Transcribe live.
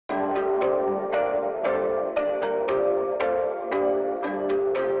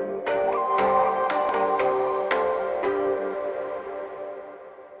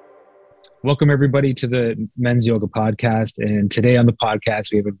Welcome, everybody, to the Men's Yoga Podcast. And today on the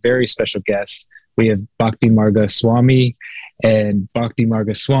podcast, we have a very special guest. We have Bhaktimarga Swami. And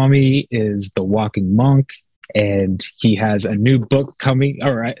Bhaktimarga Swami is the walking monk. And he has a new book coming.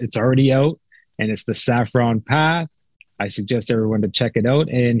 All right, it's already out. And it's the Saffron Path. I suggest everyone to check it out.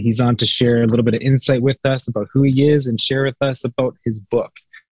 And he's on to share a little bit of insight with us about who he is and share with us about his book.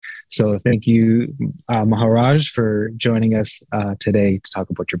 So thank you, Maharaj, for joining us today to talk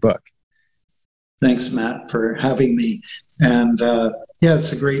about your book. Thanks, Matt, for having me. And yeah,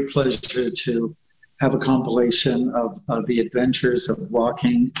 it's a great pleasure to have a compilation of the adventures of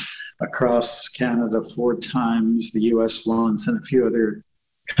walking across Canada 4 times, the US once, and a few other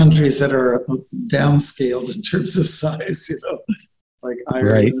countries that are downscaled in terms of size, like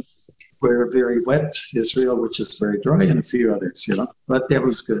Ireland, right, where very wet, Israel, which is very dry, and a few others, but that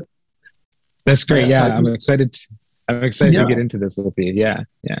was good. That's great. Yeah, I'm excited to get into this with you. Yeah.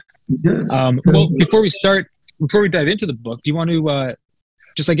 Good. Well, before we dive into the book, do you want to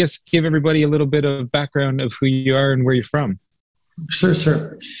just, I guess, give everybody a little bit of background of who you are and where you're from?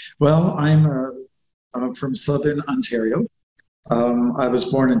 Sure. Well, I'm from Southern Ontario. I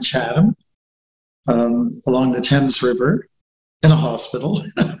was born in Chatham, along the Thames River, in a hospital.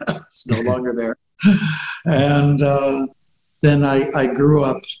 It's no longer there. And then I grew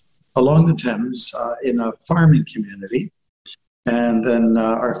up along the Thames in a farming community. And then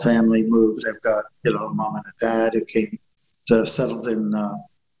our family moved. I've got, a mom and a dad who came to settled in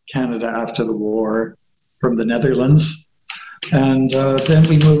Canada after the war from the Netherlands. And then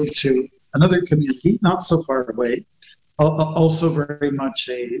we moved to another community, not so far away, also very much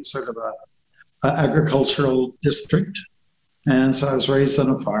a sort of a agricultural district. And so I was raised on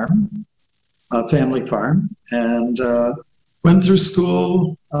a farm, a family farm, and went through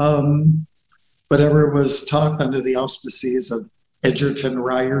school, whatever was taught under the auspices of Edgerton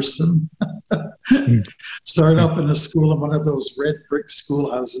Ryerson. Started off in a school in one of those red brick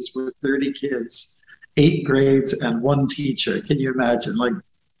schoolhouses with 30 kids, 8 grades, and 1 teacher. Can you imagine?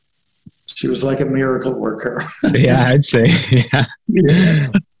 She was like a miracle worker. Yeah, I'd say.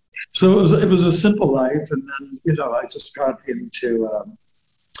 Yeah. So it was a simple life, and then I just got into.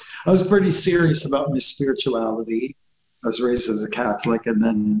 I was pretty serious about my spirituality. I was raised as a Catholic, and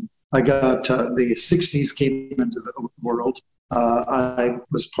then I got the 60s came into the world. I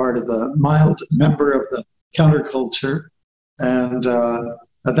was part of the mild member of the counterculture, and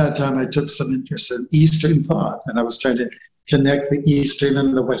at that time I took some interest in Eastern thought, and I was trying to connect the Eastern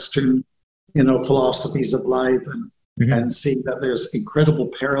and the Western, philosophies of life, and see that there's incredible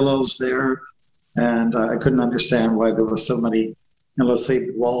parallels there. And I couldn't understand why there was so many, let's say,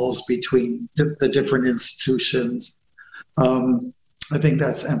 walls between the different institutions. I think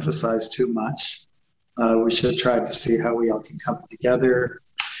that's emphasized too much. We should try to see how we all can come together.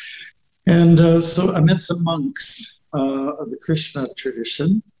 And so I met some monks of the Krishna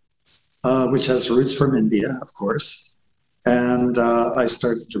tradition, which has roots from India, of course. And I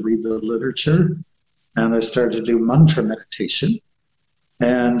started to read the literature, and I started to do mantra meditation.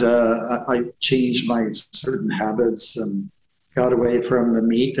 And I changed my certain habits and got away from the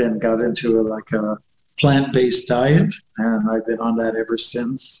meat and got into a plant-based diet, and I've been on that ever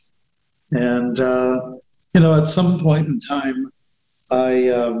since. And at some point in time,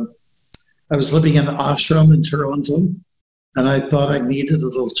 I was living in an ashram in Toronto, and I thought I needed a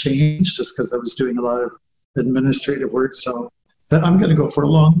little change just because I was doing a lot of administrative work. So then I'm going to go for a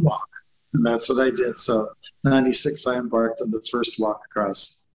long walk, and that's what I did. So '96, I embarked on the first walk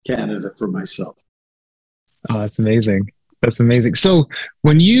across Canada for myself. Oh, that's amazing. That's amazing. So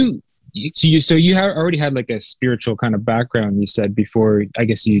when you already had like a spiritual kind of background, you said, before, I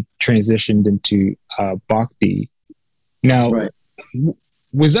guess, you transitioned into bhakti. Now, right.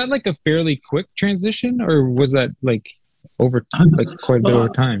 Was that like a fairly quick transition, or was that like quite a bit over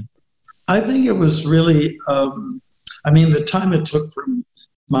time? I think it was really, the time it took from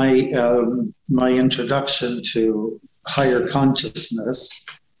my introduction to higher consciousness,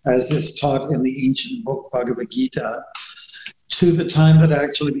 as is taught in the ancient book Bhagavad Gita, to the time that I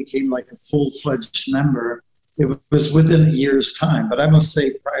actually became like a full-fledged member, it was within a year's time. But I must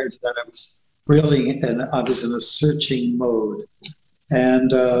say, prior to that, I was in a searching mode.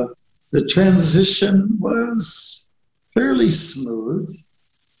 And the transition was fairly smooth,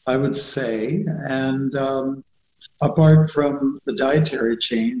 I would say. And apart from the dietary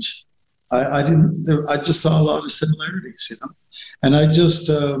change, I just saw a lot of similarities, And I just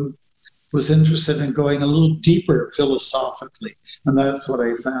was interested in going a little deeper philosophically. And that's what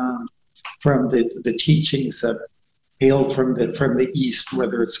I found from the teachings that hail from the East,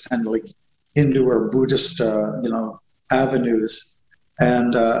 whether it's kind of like Hindu or Buddhist, avenues.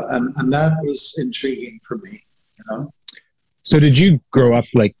 And that was intriguing for me, you know. So did you grow up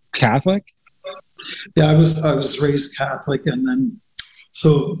like Catholic? Yeah, I was raised Catholic, and then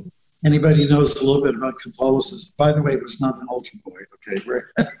so anybody knows a little bit about Catholicism. By the way, it was not an altar boy, okay? But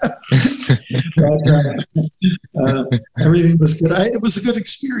everything was good. It was a good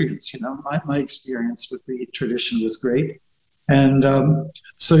experience, you know. My experience with the tradition was great, and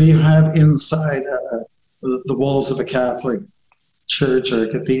so you have inside the walls of a Catholic church or a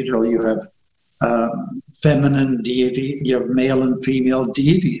cathedral, you have feminine deity, you have male and female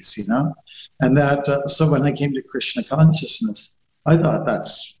deities, you know, and that. So when I came to Krishna consciousness, I thought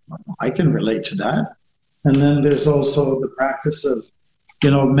I can relate to that. And then there's also the practice of,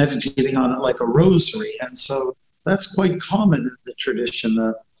 you know, meditating on it like a rosary, and so that's quite common in the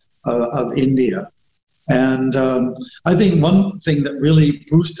tradition of India. And I think one thing that really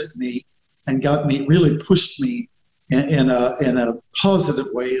boosted me and really pushed me in a positive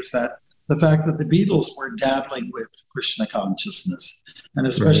way is that the fact that the Beatles were dabbling with Krishna consciousness, and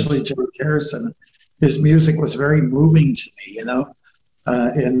especially right. George Harrison, his music was very moving to me, you know,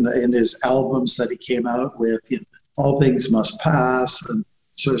 in his albums that he came out with, you know, All Things Must Pass, and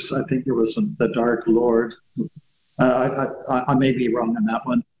I think it was The Dark Lord. I may be wrong on that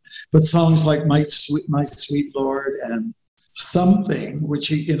one, but songs like My Sweet Lord and Something,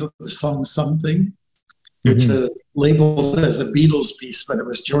 which, you know, the song Something, which is labeled as a Beatles piece, but it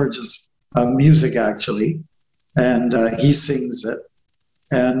was George's music actually, and he sings it,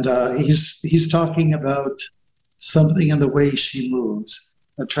 and he's talking about something in the way she moves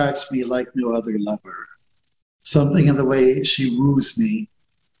attracts me like no other lover. Something in the way she woos me,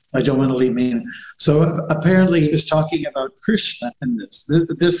 I don't want to leave me. So apparently he was talking about Krishna in this.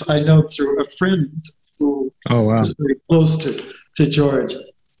 This I know through a friend who is very close to George,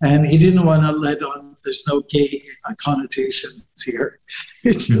 and he didn't want to let on. There's no gay connotations here.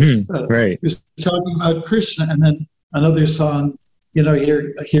 It's just right. He was talking about Krishna, and then another song, you know,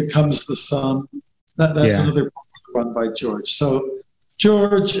 here comes the sun. That's another one by George. So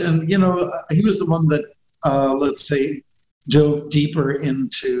George, and you know, he was the one that let's say dove deeper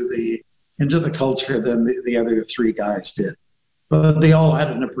into the culture than the other three guys did, but they all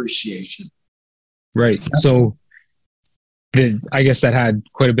had an appreciation. Right. So I guess that had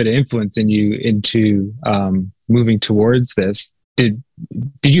quite a bit of influence in you into moving towards this. Did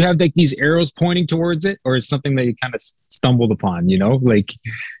you have like these arrows pointing towards it, or is something that you kind of stumbled upon? You know, like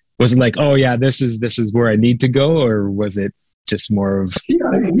was it like, oh yeah, this is where I need to go, or was it just more of? Yeah,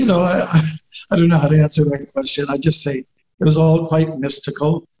 you know, I don't know how to answer that question. I just say it was all quite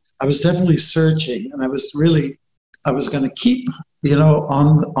mystical. I was definitely searching, and I was going to keep, you know,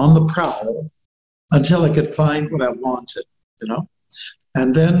 on the prowl until I could find what I wanted. You know,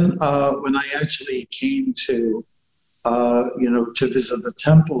 and then when I actually came to, you know, to visit the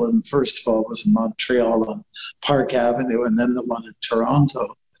temple, and first of all was in Montreal on Park Avenue, and then the one in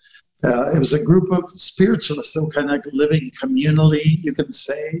Toronto. It was a group of spiritualists, so kind of like living communally, you can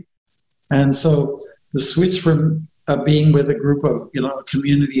say. And so the switch from being with a group of, you know, a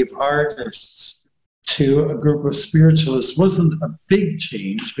community of artists to a group of spiritualists wasn't a big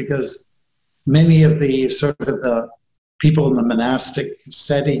change, because many of the sort of the people in the monastic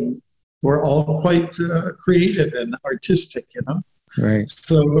setting were all quite creative and artistic, you know. Right.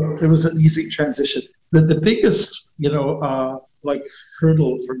 So it was an easy transition. The biggest, you know, like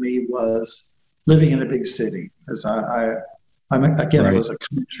hurdle for me was living in a big city, because I'm again, I was a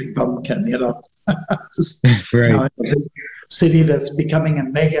country bumpkin, you know. Just, right. You know, a big city that's becoming a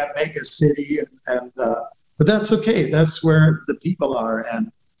mega city, and but that's okay. That's where the people are,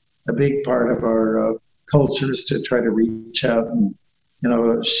 and a big part of our culture is to try to reach out and, you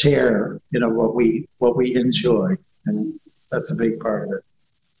know, share, you know, what we enjoy, and that's a big part of it.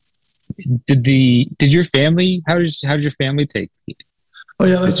 Did your family, how did your family take it? Oh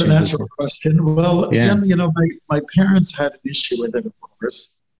yeah, that's a natural question. Well, again, you know, my parents had an issue with it, of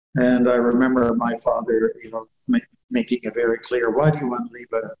course, and I remember my father, you know, making it very clear, why do you want to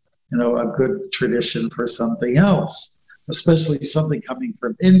leave a good tradition for something else? Especially something coming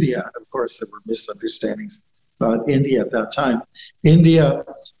from India. Of course, there were misunderstandings about India at that time. India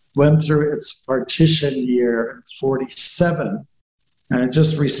went through its partition year in 47, and it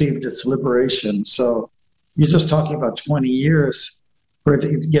just received its liberation. So you're just talking about 20 years for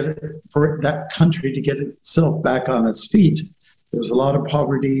that country to get itself back on its feet. There was a lot of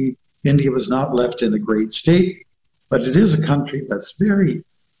poverty. India was not left in a great state, but it is a country that's very,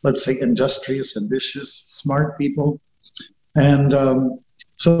 let's say, industrious, ambitious, smart people. And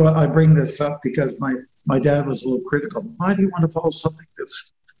so I bring this up because my dad was a little critical. Why do you want to follow something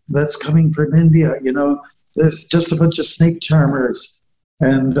that's coming from India? You know, there's just a bunch of snake charmers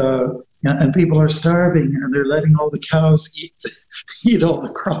and people are starving, and they're letting all the cows eat all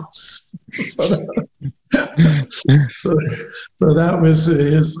the crops. So that was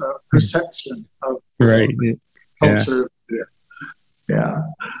his perception of Right. culture. Yeah.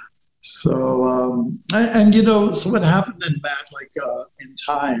 So so what happened then, Matt? Like in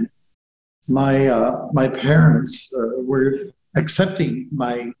time, my parents were accepting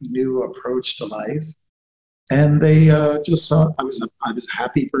my new approach to life, and they just saw I was a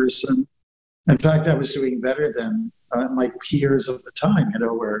happy person. In fact, I was doing better than my peers of the time.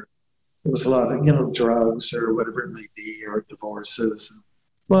 Where there was a lot of drugs or whatever it may be, or divorces,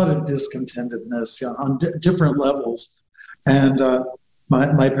 a lot of discontentedness on different levels, and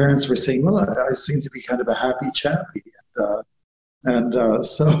my parents were saying, "Well, I seem to be kind of a happy chappy,"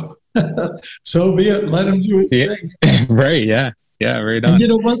 so so be it. Let him do his thing. Right. Yeah. Yeah. Right on.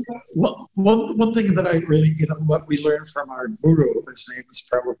 And one thing that I really, what we learned from our guru, his name is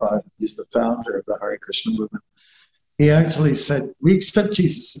Prabhupada, he's the founder of the Hare Krishna movement. He actually said, we accept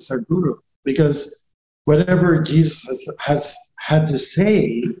Jesus as our guru because whatever Jesus has had to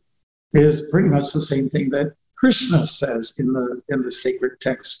say is pretty much the same thing that Krishna says in the sacred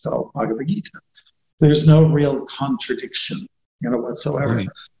text called Bhagavad Gita. There's no real contradiction, whatsoever. Right.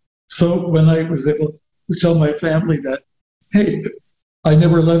 So when I was able to tell my family that, hey, I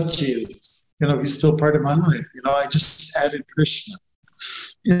never left Jesus. He's still part of my life. I just added Krishna.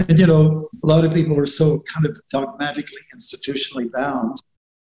 And, a lot of people were so kind of dogmatically, institutionally bound,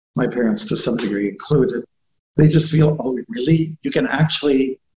 my parents to some degree included. They just feel, oh, really? You can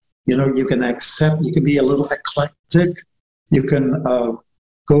actually, you can accept, you can be a little eclectic. You can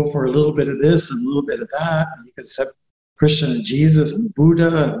go for a little bit of this and a little bit of that. And you can accept Krishna and Jesus and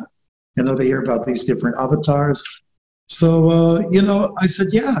Buddha. And, they hear about these different avatars. So, I said,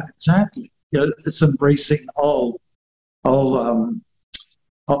 yeah, exactly. It's embracing all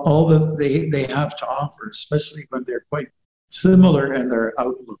that they have to offer, especially when they're quite similar in their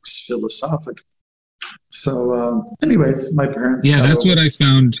outlooks philosophically. So, anyways, my parents. Yeah, that's what I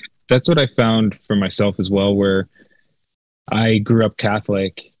found. That's what I found for myself as well, where I grew up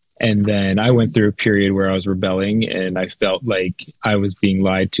Catholic. And then I went through a period where I was rebelling and I felt like I was being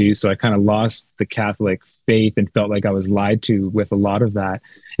lied to. So I kind of lost the Catholic faith and felt like I was lied to with a lot of that.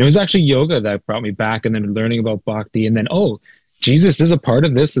 And it was actually yoga that brought me back, and then learning about bhakti, and then, oh, Jesus is a part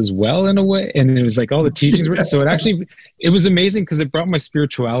of this as well in a way. And it was like all the teachings were, so it was amazing because it brought my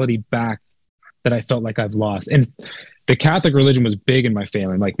spirituality back that I felt like I've lost. And the Catholic religion was big in my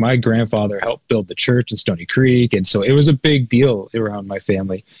family. Like my grandfather helped build the church in Stony Creek. And so it was a big deal around my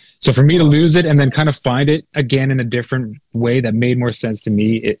family. So for me to lose it and then kind of find it again in a different way that made more sense to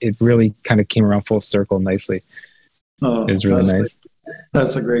me, it really kind of came around full circle nicely. Oh, it was really nice.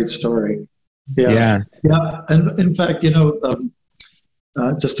 That's a great story. Yeah. And in fact,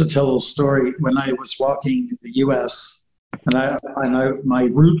 just to tell a story, when I was walking the U.S., my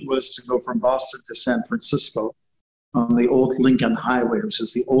route was to go from Boston to San Francisco on the old Lincoln Highway, which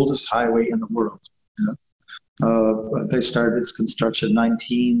is the oldest highway in the world. They started its construction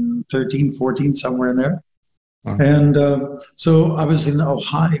 1913, 14, somewhere in there. Wow. And so I was in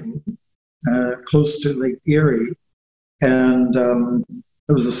Ohio, close to Lake Erie, and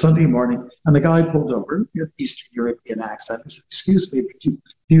it was a Sunday morning, and the guy pulled over, Eastern European accent. He said, "Excuse me, do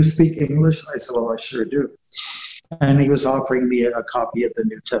you speak English?" I said, "Well, I sure do." And he was offering me a copy of the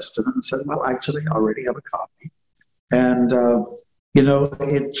New Testament and said, "Well, actually, I already have a copy." And,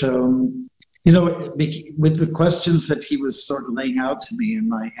 with the questions that he was sort of laying out to me and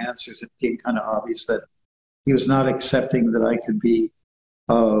my answers, it became kind of obvious that he was not accepting that I could be,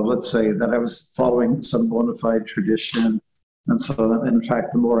 let's say, that I was following some bona fide tradition. And so, in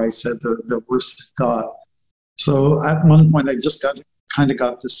fact, the more I said, the worse it got. So at one point, I just got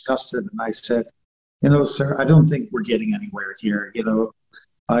disgusted, and I said, "Sir, I don't think we're getting anywhere here.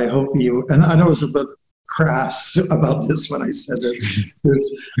 I hope you," and I know it was a bit crass about this when I said it.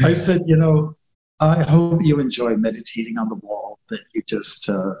 I said, "I hope you enjoy meditating on the wall that you just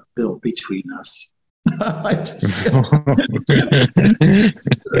built between us."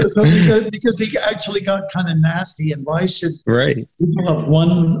 So because he actually got kind of nasty, and why should people of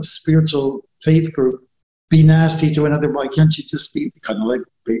one spiritual faith group be nasty to another? Why can't you just be kind of like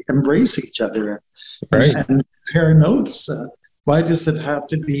embrace each other and compare notes? Why does it have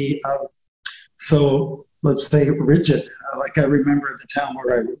to be so, let's say, rigid? Like I remember the town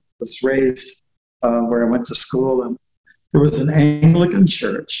where I was raised, where I went to school, and there was an Anglican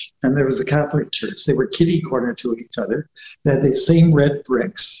church and there was a Catholic church. They were kitty corner to each other. They had the same red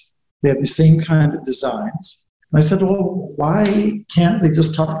bricks. They had the same kind of designs. And I said, well, why can't they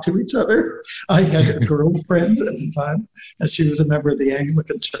just talk to each other? I had a girlfriend at the time, and she was a member of the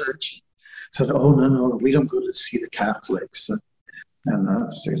Anglican Church. I said, oh, no, we don't go to see the Catholics. And,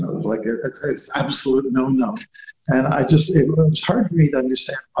 like it's absolute no. And it was hard for me to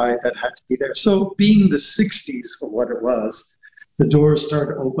understand why that had to be there. So being the 60s for what it was, the doors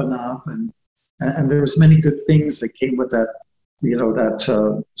started to open up, and there was many good things that came with that,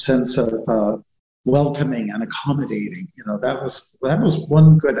 that sense of welcoming and accommodating. That was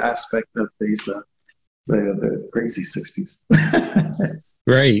one good aspect of the crazy 60s.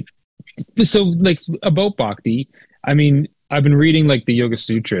 Right. So like about Bhakti, I mean, I've been reading like the Yoga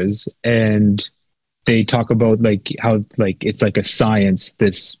Sutras, and they talk about like how like it's like a science,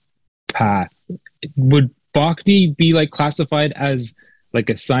 this path. Would Bhakti be like classified as like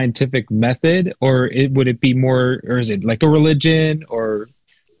a scientific method, or would it be more, or is it like a religion, or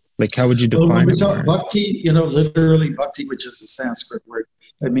like how would you define when we it talk more? Bhakti, literally Bhakti, which is a Sanskrit word,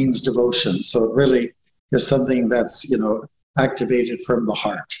 it means devotion. So it really is something that's, activated from the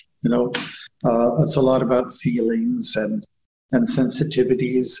heart. It's a lot about feelings and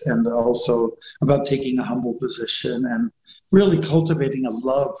sensitivities, and also about taking a humble position and really cultivating a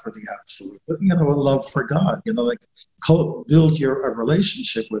love for the absolute, a love for God, like build a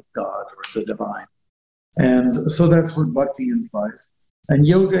relationship with God or the divine. And so that's what Bhakti implies. And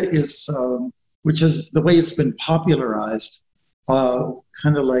yoga is, which is the way it's been popularized,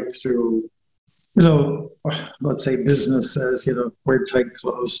 kind of like through, let's say business says, wear tight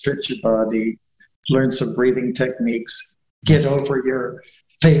clothes, stretch your body, learn some breathing techniques, get over your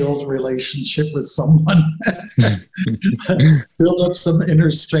failed relationship with someone, build up some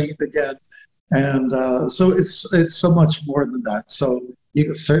inner strength again. And so it's so much more than that. So you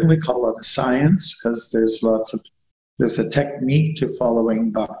can certainly call it a science, because there's a technique to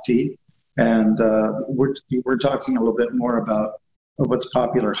following Bhakti. And we're talking a little bit more about what's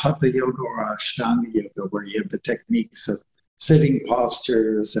popular, Hatha Yoga or Ashtanga Yoga, where you have the techniques of sitting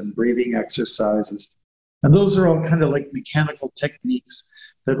postures and breathing exercises. And those are all kind of like mechanical techniques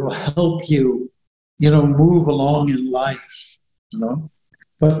that will help you, move along in life,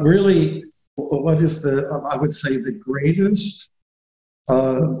 But really, what is I would say, the greatest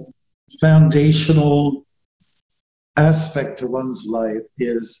foundational aspect to one's life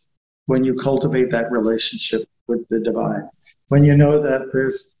is when you cultivate that relationship with the divine. When you know that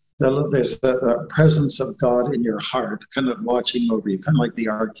there's a presence of God in your heart, kind of watching over you, kind of like the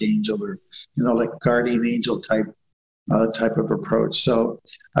archangel, or like guardian angel type of approach. So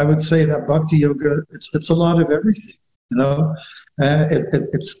I would say that Bhakti Yoga, it's a lot of everything.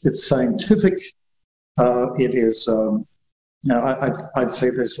 It's scientific. It is. I'd say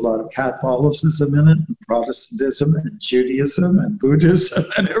there's a lot of Catholicism in it, and Protestantism, and Judaism, and Buddhism,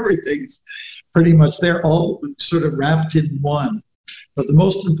 and everything's pretty much, they're all sort of wrapped in one. But the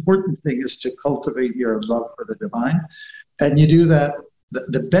most important thing is to cultivate your love for the divine. And you do that,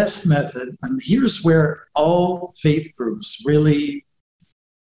 the best method, and here's where all faith groups really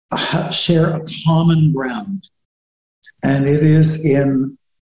share a common ground. And it is in,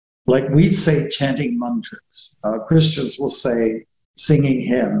 like we say, chanting mantras. Christians will say singing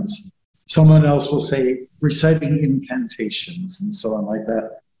hymns. Someone else will say reciting incantations and so on like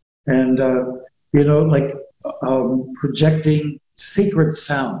that. And, projecting sacred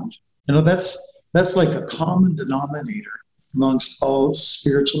sound. That's like a common denominator amongst all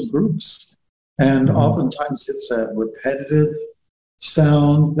spiritual groups. And oftentimes it's a repetitive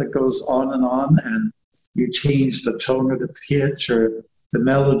sound that goes on, and you change the tone of the pitch or the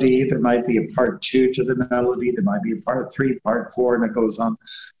melody. There might be a part 2 to the melody. There might be a part 3, part 4, and it goes on,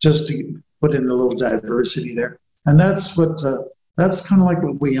 just to put in a little diversity there. And that's kind of like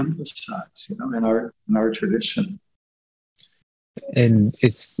what we emphasize, in our tradition. And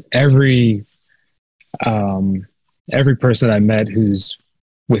it's every person I met who's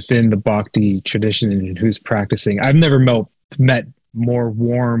within the Bhakti tradition and who's practicing, I've never met more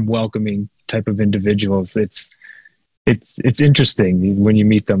warm, welcoming type of individuals. It's interesting when you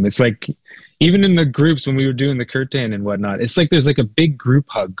meet them. It's like, even in the groups when we were doing the Kirtan and whatnot, it's like there's like a big group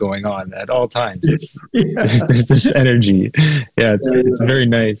hug going on at all times. There's this energy. Yeah, it's very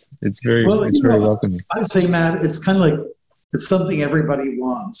nice. It's very welcoming. I say, Matt, it's kind of like, it's something everybody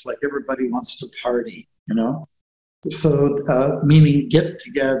wants. Like everybody wants to party, So, meaning get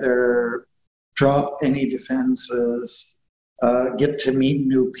together, drop any defenses, get to meet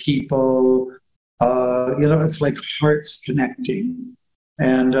new people. It's like hearts connecting.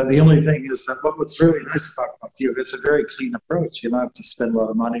 And the only thing is that what's really nice about Bhakti Yoga, it's a very clean approach. You don't have to spend a lot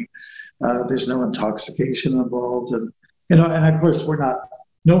of money. There's no intoxication involved. And of course,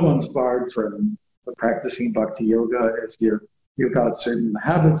 no one's barred from practicing bhakti yoga, if you've got certain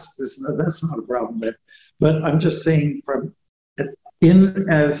habits, that's not a problem there. But I'm just saying, from in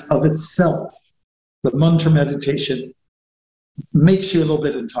as of itself, the mantra meditation makes you a little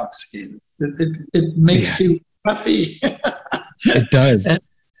bit intoxicated. It makes you happy. It does.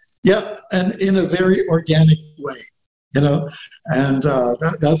 And in a very organic way, and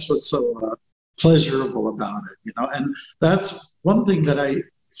that's what's so pleasurable about it, and that's one thing that I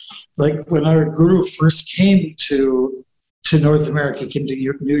like. When our guru first came to North America, came to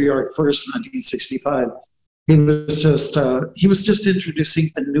New York first in 1965, he was just introducing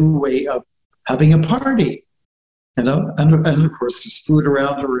a new way of having a party, and of course there's food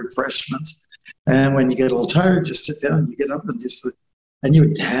around, or refreshments, and when you get a little tired, just sit down, you get up and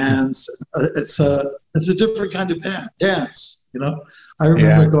you dance. It's a different kind of dance, I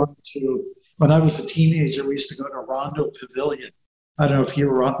remember going to, when I was a teenager, we used to go to Rondo Pavilion. I don't know if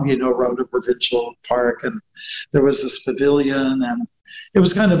Rondo Provincial Park, and there was this pavilion, and it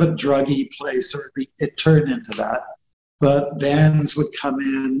was kind of a druggy place, or it turned into that. But bands would come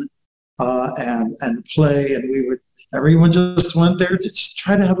in and play, and everyone just went there to just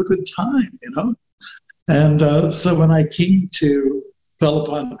try to have a good time, And so when I fell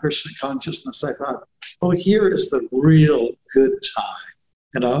upon Krishna consciousness, I thought, oh, here is the real good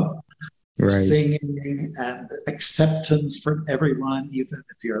time, Right. Singing and acceptance from everyone, even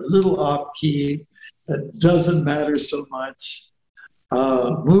if you're a little off key, it doesn't matter so much.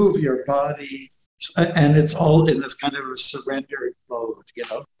 Move your body, and it's all in this kind of a surrender mode,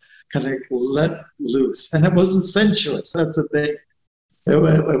 kind of let loose. And it wasn't sensuous. That's the thing.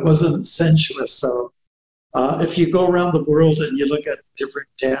 It wasn't sensuous. So if you go around the world and you look at different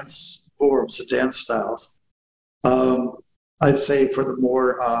dance forms and dance styles, I'd say for the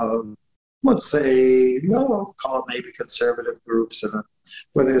more let's say, call it maybe conservative groups,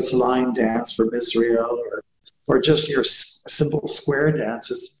 whether it's line dance from Israel or just your simple square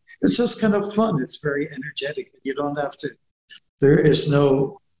dances, it's just kind of fun. It's very energetic. You don't have to, there is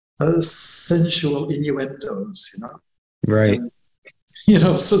no sensual innuendos, Right. And,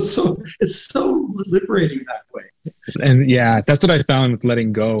 so it's so liberating that way. And that's what I found with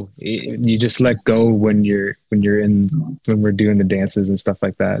letting go. You just let go when we're doing the dances and stuff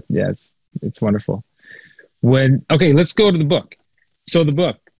like that. Yeah, it's wonderful. Okay, let's go to the book. So the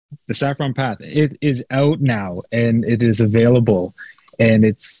book, The Saffron Path, it is out now, and it is available, and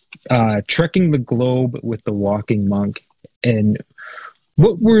it's Trekking the Globe with the Walking Monk. And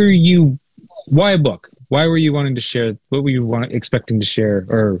why a book? Why were you wanting to share? What were you expecting to share?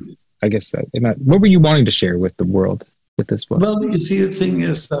 Or I guess, what were you wanting to share with the world with this book? Well, you see, the thing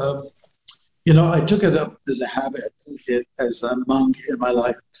is, I took it up as a habit as a monk in my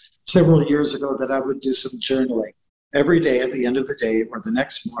life several years ago, that I would do some journaling. Every day at the end of the day or the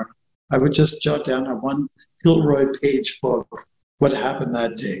next morning, I would just jot down on one Gilroy page book what happened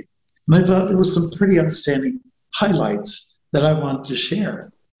that day. And I thought there was some pretty outstanding highlights that I wanted to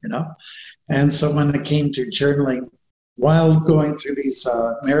share, And so when it came to journaling, while going through these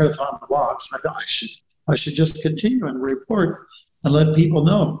marathon walks, I thought I should just continue and report and let people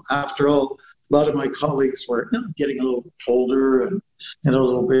know. After all, a lot of my colleagues were getting a little older and a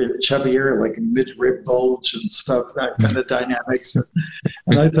little bit chubbier, like a mid-rib bulge and stuff, that kind of dynamics.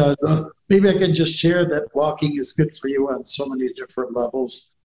 And I thought, maybe I can just share that walking is good for you on so many different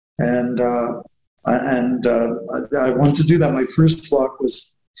levels. And I wanted to do that. My first walk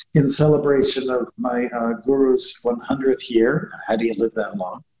was in celebration of my guru's 100th year. Had he lived that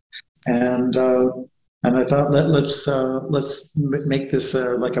long? And I thought, let's make this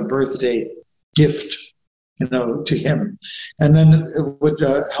like a birthday gift, to him. And then it would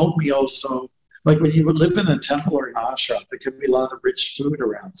help me also, like when you would live in a temple or an ashram, there could be a lot of rich food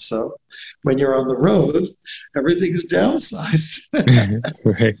around. So when you're on the road, everything's downsized.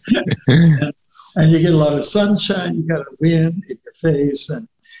 Right. and you get a lot of sunshine, you got a wind in your face, and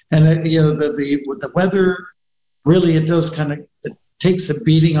the weather, really, it does it takes a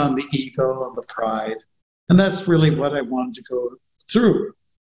beating on the ego, on the pride. And that's really what I wanted to go through,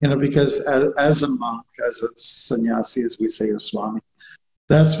 because as a monk, as a sannyasi, as we say, or swami,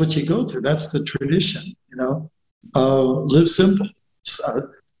 that's what you go through. That's the tradition, live simple.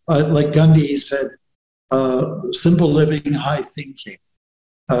 Like Gandhi said, simple living, high thinking.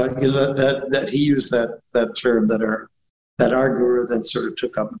 That he used that term that our guru then sort of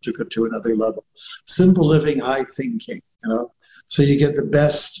took up and took it to another level. Simple living, high thinking, So you get the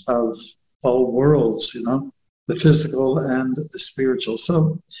best of all worlds, the physical and the spiritual.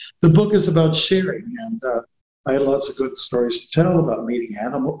 So the book is about sharing, and I had lots of good stories to tell about meeting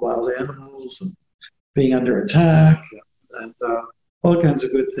wild animals and being under attack and all kinds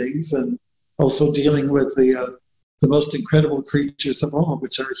of good things. And also dealing with the most incredible creatures of all,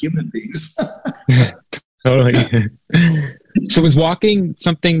 which are human beings. Totally. So was walking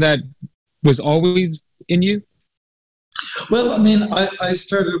something that was always in you? Well, I mean, I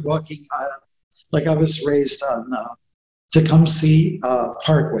started walking, like I was raised on Tecumseh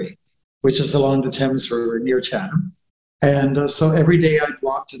Parkway, which is along the Thames River near Chatham. And so every day I'd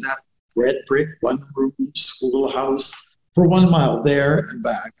walk to that red brick one-room schoolhouse for 1 mile there and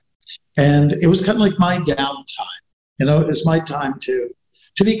back. And it was kind of like my downtime. You know, it was my time to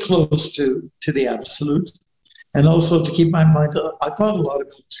be close to the absolute, and also to keep my mind. I thought a lot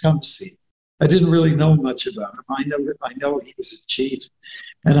about Tecumseh. I didn't really know much about him. I know he was a chief,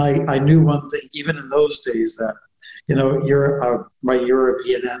 and I knew one thing, even in those days, that my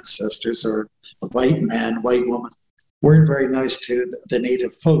European ancestors, or a white man, white woman, weren't very nice to the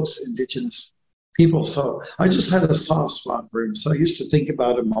native folks, indigenous people. So I just had a soft spot for him. So I used to think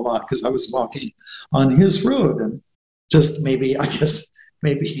about him a lot because I was walking on his road, and just maybe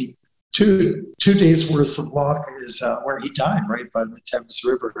 2 days worth of walk is where he died, right by the Thames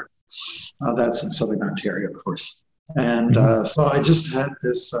River. That's in Southern Ontario, of course. And so I just had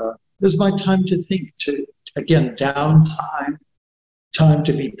this. It was my time to think. Again, downtime, time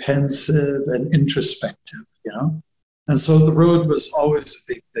to be pensive and introspective. And so the road was always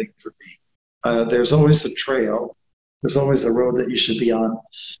a big thing for me. There's always a trail. There's always a road that you should be on,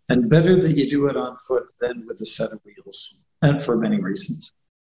 and better that you do it on foot than with a set of wheels, and for many reasons.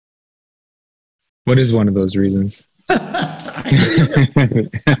 What is one of those reasons?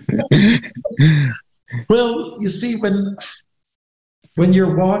 Well, you see, when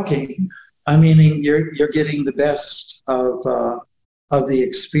you're walking, I mean, you're getting the best of the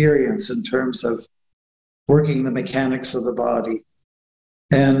experience in terms of working the mechanics of the body,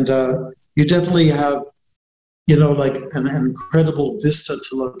 and you definitely have, like an incredible vista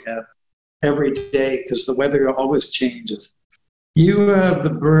to look at every day, because the weather always changes. You have the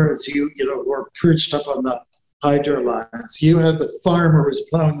birds, who are perched up on the hydro lines. You have the farmer who's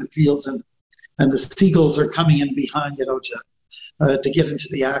plowing the fields, and the seagulls are coming in behind, to get into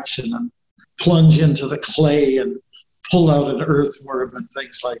the action and plunge into the clay and pull out an earthworm and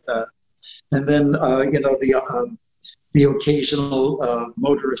things like that. And then, the occasional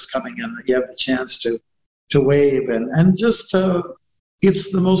motorist coming in, you have the chance to wave, and just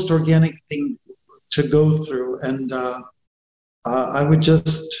it's the most organic thing to go through. And I would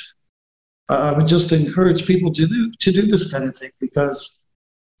just encourage people to do this kind of thing, because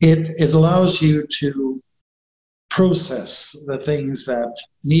it allows you to process the things that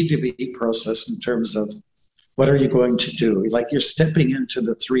need to be processed in terms of what are you going to do. Like you're stepping into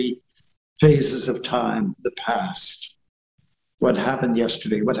the 3 phases of time: the past, what happened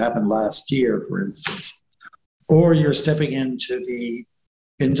yesterday, what happened last year, for instance, or you're stepping into the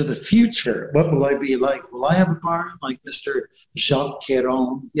future. What will I be like? Will I have a barn like Mr. Jacques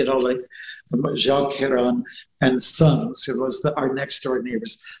Caron, like Jacques Caron and Sons, who was our next door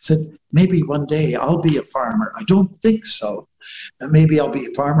neighbors, said, maybe one day I'll be a farmer. I don't think so. And maybe I'll be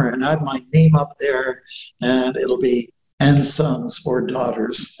a farmer and I have my name up there, and it'll be and Sons or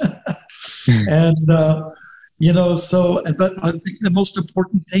Daughters. And, but I think the most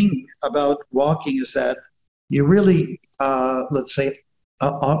important thing about walking is that you really, let's say,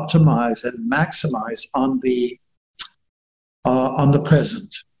 optimize and maximize on the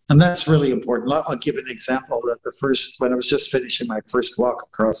present, and that's really important. I'll give an example. That when I was just finishing my first walk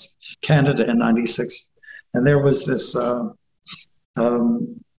across Canada in '96, and there was this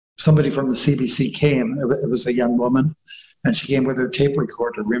somebody from the CBC came. It was a young woman, and she came with her tape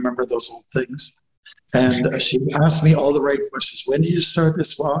recorder. Remember those old things? And she asked me all the right questions. When did you start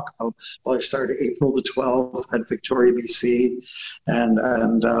this walk? Oh, well, I started April the 12th at Victoria, BC. And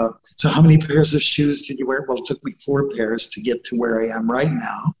so how many pairs of shoes did you wear? Well, it took me 4 pairs to get to where I am right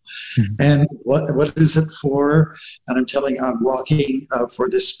now. Mm-hmm. And what is it for? And I'm telling you, I'm walking for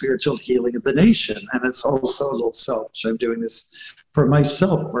the spiritual healing of the nation. And it's also a little selfish. I'm doing this for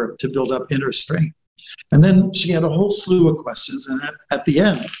myself, to build up inner strength. And then she had a whole slew of questions. And at the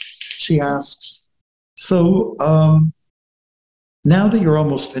end, she asks, so now that you're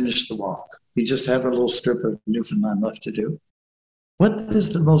almost finished the walk, you just have a little strip of Newfoundland left to do. What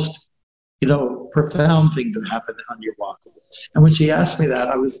is the most, profound thing that happened on your walk? And when she asked me that,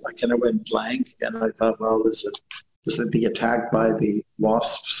 I was like, and I went blank, and I thought, well, was it the attack by the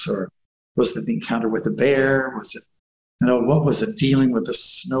wasps, or was it the encounter with the bear? Was it, what was it, dealing with the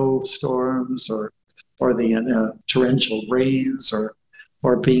snowstorms, or the torrential rains, or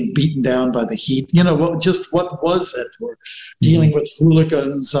being beaten down by the heat? What was it? Or dealing with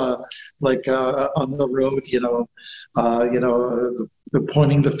hooligans, on the road,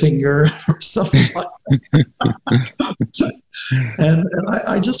 pointing the finger or something like that. and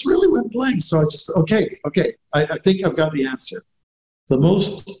I just really went blank. So I just, okay, I think I've got the answer.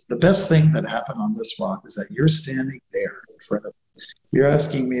 The best thing that happened on this walk is that you're standing there in front of me. You're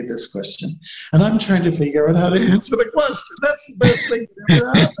asking me this question, and I'm trying to figure out how to answer the question. That's the best thing that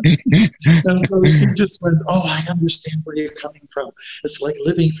ever happened. And so she just went, oh, I understand where you're coming from. It's like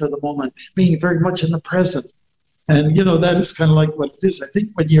living for the moment, being very much in the present. And, that is kind of like what it is. I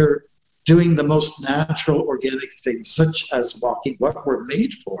think when you're doing the most natural, organic things, such as walking, what we're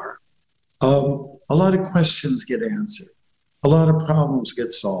made for, a lot of questions get answered. A lot of problems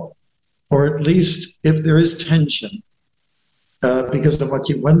get solved. Or at least if there is tension, because of what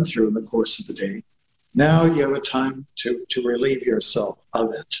you went through in the course of the day, now you have a time to relieve yourself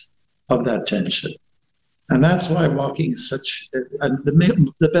of it, of that tension. And that's why walking is such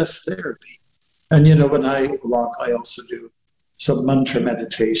the best therapy. And when I walk, I also do some mantra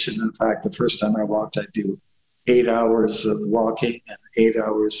meditation. In fact, the first time I walked, I do 8 hours of walking and 8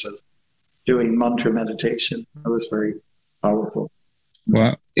 hours of doing mantra meditation. It was very powerful.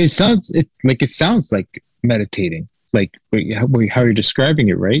 Well, it sounds like meditating, like how you're describing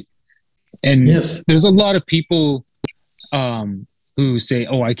it, right? And yes, there's a lot of people who say,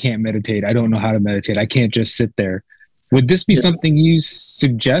 "Oh, I can't meditate. I don't know how to meditate. I can't just sit there." Would this be something you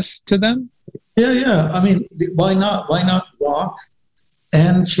suggest to them? Yeah. I mean, why not? Why not walk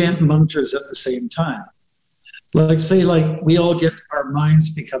and chant mantras at the same time? Like we all get our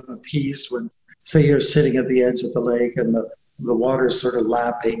minds become appeased when, say, you're sitting at the edge of the lake and the water's sort of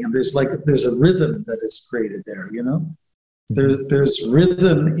lapping, and there's a rhythm that is created there. There's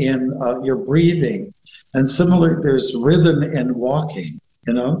rhythm in your breathing, and similar, there's rhythm in walking.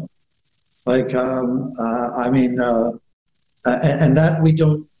 And that we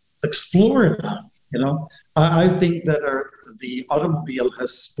don't explore enough. I think that the automobile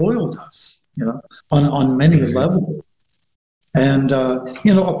has spoiled us. On many levels. And, apart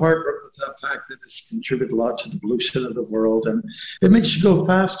from the fact that it's contributed a lot to the pollution of the world, and it makes you go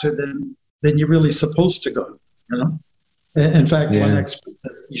faster than you're really supposed to go, In fact, one expert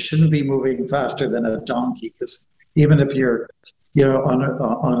said you shouldn't be moving faster than a donkey, because even if you're,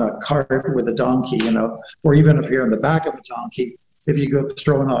 on a cart with a donkey, or even if you're in the back of a donkey, if you go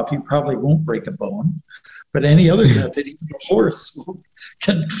thrown off, you probably won't break a bone. But any other method, even a horse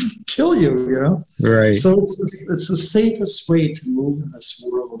can kill you, Right. So it's the safest way to move in this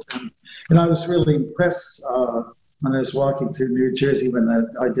world. And I was really impressed when I was walking through New Jersey when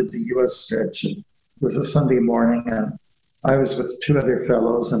I did the U.S. stretch. It was a Sunday morning, and I was with two other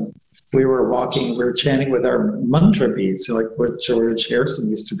fellows, and we were walking, we were chanting with our mantra beads, like what George Harrison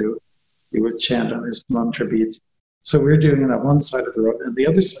used to do. He would chant on his mantra beads. So we were doing it on one side of the road, and the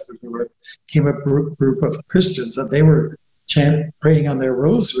other side of the road came a group of Christians, and they were praying on their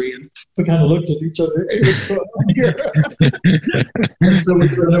rosary, and we kind of looked at each other, hey, what's going on here? And so we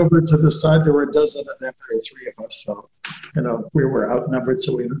went over to the side. There were a dozen, and then there were three of us. So, we were outnumbered.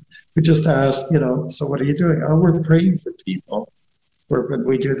 So we just asked, so what are you doing? Oh, we're praying for people.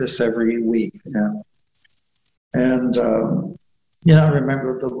 We do this every week. Yeah. And, I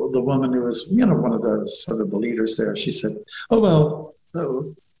remember the woman who was, one of the sort of the leaders there. She said, "Oh, well,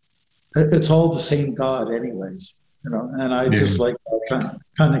 it's all the same God anyways, And I just like that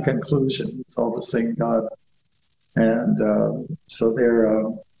kind of conclusion. It's all the same God. And so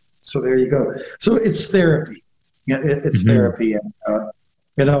there you go. So it's therapy. Yeah, it's therapy. And,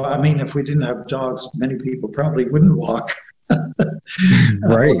 if we didn't have dogs, many people probably wouldn't walk.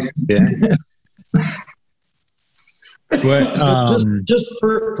 Right. Yeah. But just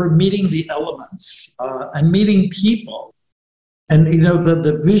for meeting the elements and meeting people, and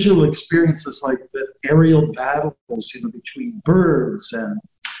the visual experiences, like the aerial battles, between birds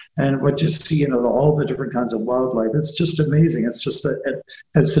and what you see, all the different kinds of wildlife. It's just amazing. It's just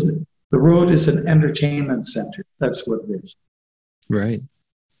the road is an entertainment center. That's what it is. Right.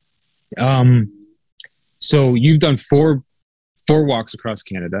 So you've done four walks across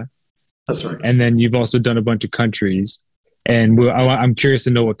Canada. That's right. And then you've also done a bunch of countries, and I'm curious to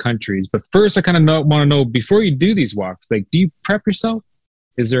know what countries. But first, I kind of want to know, before you do these walks, do you prep yourself?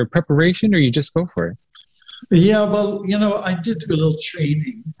 Is there a preparation, or you just go for it? Yeah, well, I did do a little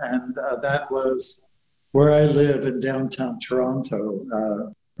training, and that was where I live in downtown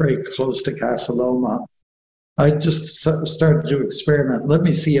Toronto, very close to Casa Loma. I just started to experiment. Let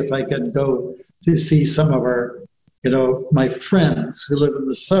me see if I can go to see some of our my friends who live in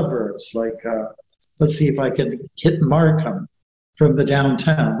the suburbs, let's see if I can hit Markham from the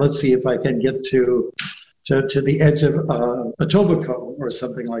downtown. Let's see if I can get to the edge of Etobicoke or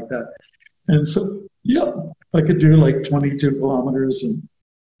something like that. And so, I could do like 22 kilometers and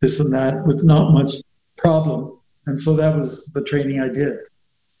this and that with not much problem. And so that was the training I did.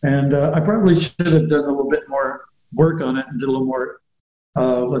 And I probably should have done a little bit more work on it and did a little more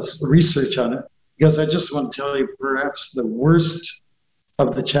research on it, because I just want to tell you, perhaps the worst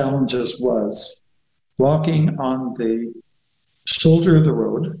of the challenges was walking on the shoulder of the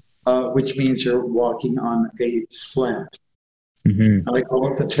road, which means you're walking on a slant. Mm-hmm. I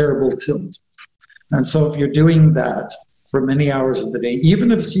call it the terrible tilt. And so if you're doing that for many hours of the day,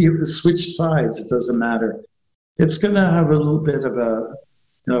 even if you switch sides, it doesn't matter. It's going to have a little bit of a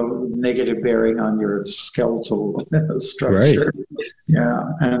negative bearing on your skeletal structure. Right.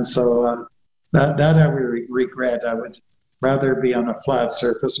 Yeah, and so that I would regret. I would rather be on a flat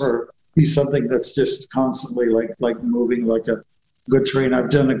surface or be something that's just constantly like moving like a good train. I've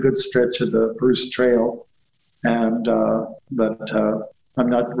done a good stretch of the Bruce Trail, and but I'm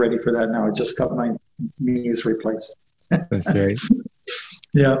not ready for that now. I just got my knees replaced. That's right.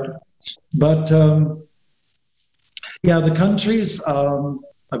 Yeah, but the countries.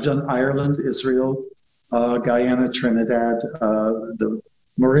 I've done Ireland, Israel, Guyana, Trinidad, the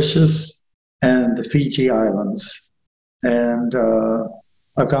Mauritius, and the Fiji Islands. And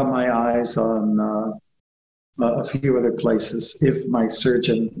I've got my eyes on a few other places if my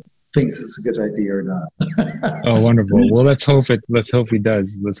surgeon thinks it's a good idea or not. Oh, wonderful. Well, let's hope he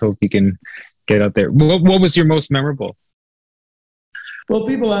does. Let's hope he can get out there. What was your most memorable? Well,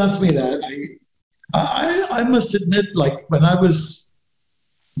 people ask me that. I must admit, like when I was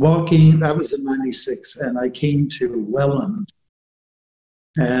walking, that was in '96, and I came to Welland.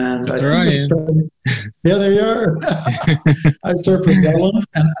 And that's right. Yeah, there you are. I started from Welland,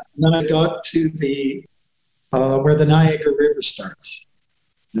 and then I got to the where the Niagara River starts.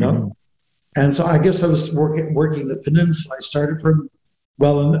 Mm-hmm. And so I guess I was working the peninsula. I started from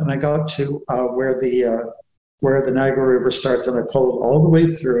Welland, and I got to where the Niagara River starts, and I followed all the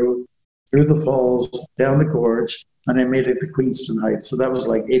way through the falls, down the gorge, and I made it to Queenston Heights. So that was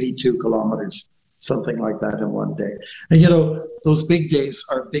like 82 kilometers, something like that in one day. And those big days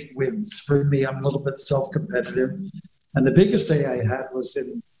are big wins. For me, I'm a little bit self-competitive. And the biggest day I had was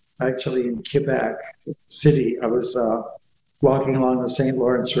actually in Quebec City. I was walking along the St.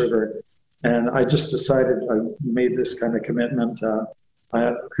 Lawrence River, and I just decided, I made this kind of commitment.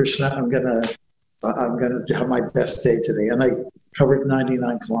 Krishna, I'm gonna have my best day today. And I covered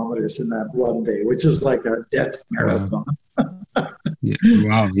 99 kilometers in that one day, which is like a death marathon. Yeah.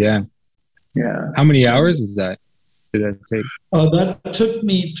 Wow. Yeah. Yeah. How many hours did that take? That took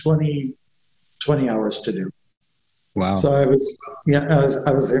me 20 hours to do. Wow. So I was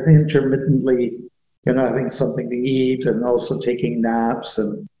intermittently, having something to eat and also taking naps,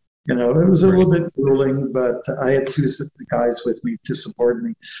 and it was a little bit grueling, but I had two guys with me to support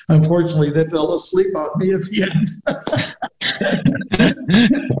me. Unfortunately, they fell asleep on me at the end.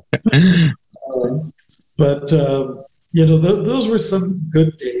 But those were some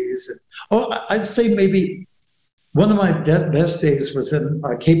good days. I'd say maybe one of my best days was in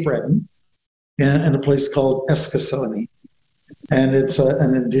Cape Breton, in a place called Eskasoni. And it's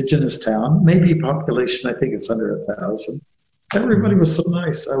an indigenous town, maybe population, I think it's under 1,000. Everybody was so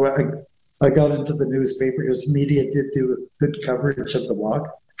nice. I got into the newspaper because the media did do good coverage of the walk.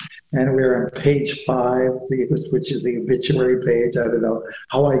 And we were on page 5, which is the obituary page. I don't know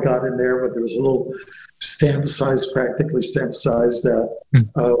how I got in there, but there was a little practically stamp-sized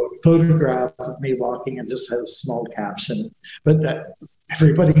photograph of me walking, and just had a small caption. But that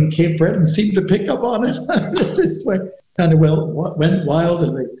everybody in Cape Breton seemed to pick up on it. This way, kind of went wild,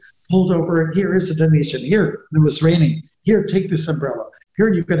 and they pulled over. Here is a donation. Here, it was raining. Here, take this umbrella.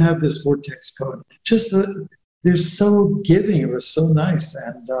 Here, you can have this vortex coat. They're so giving. It was so nice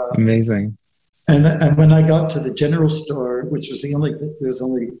and amazing. And when I got to the general store, which was there's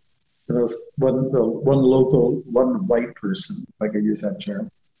only one local, one white person, if I could use that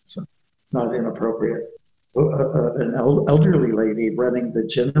term. So not inappropriate. An elderly lady running the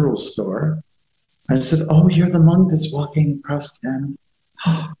general store. I said, "Oh, you're the monk that's walking across town.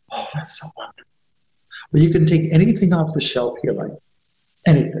 Oh, that's so wonderful. Well, you can take anything off the shelf you like,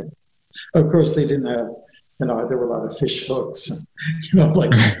 anything." Of course, they didn't have, there were a lot of fish hooks, that's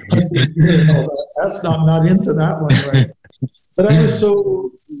not into that one, right? But I was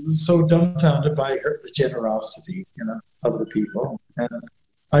so dumbfounded by the generosity, of the people, and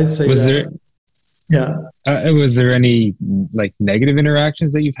I'd say was there any negative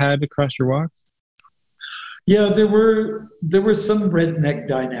interactions that you've had across your walks? Yeah, there were some redneck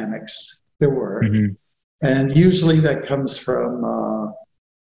dynamics. There were, mm-hmm. And usually that comes from.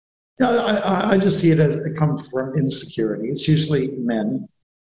 I just see it as it comes from insecurity. It's usually men,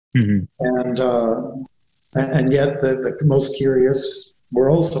 mm-hmm. And and yet the most curious were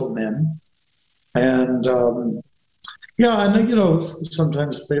also men. And yeah, and you know,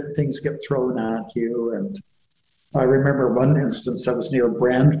 sometimes things get thrown at you. And I remember one instance, I was near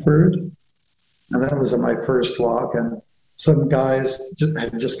Brantford, and that was on my first walk, and some guys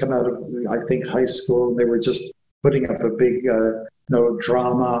had just come out of, I think, high school, and they were just putting up a big,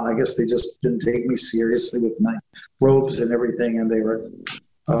 drama. I guess they just didn't take me seriously with my robes and everything, and they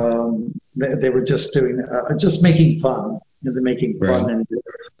were just doing, just making fun, and they're making fun Right.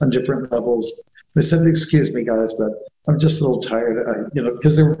 on different levels. I said, "Excuse me, guys, but I'm just a little tired,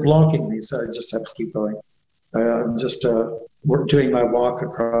 because they were blocking me, so I just have to keep going. I'm just we're doing my walk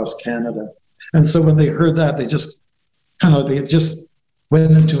across Canada." And so when they heard that, they just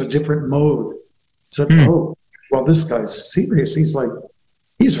went into a different mode. Said, "Oh, well, this guy's serious. He's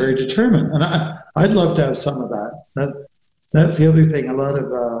very determined." And I'd love to have some of that. That's the other thing. A lot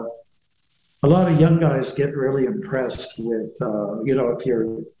of young guys get really impressed with, if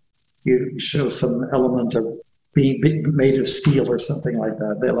you show some element of being made of steel or something like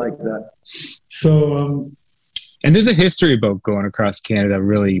that. They like that. So. And there's a history about going across Canada,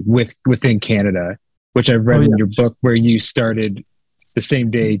 really, within Canada, which I read in your book, where you started the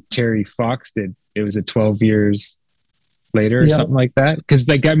same day Terry Fox did. It was 12 years later or something like that. Because,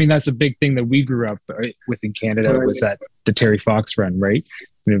 that's a big thing that we grew up with in Canada, was that the Terry Fox run, right?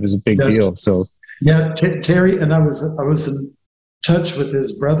 And it was a big deal. So yeah, Terry, and I was in touch with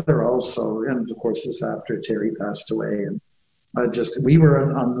his brother also, and of course, this after Terry passed away, and we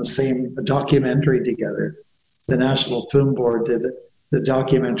were on the same documentary together. The National Film Board did the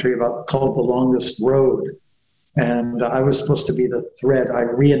documentary called The Longest Road. And I was supposed to be the thread. I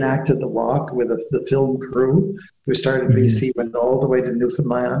reenacted the walk with the film crew. We started in BC, went all the way to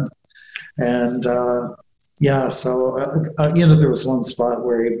Newfoundland. And so, there was one spot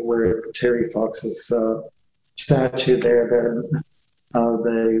where Terry Fox's statue there,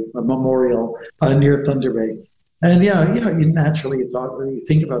 the memorial near Thunder Bay. And you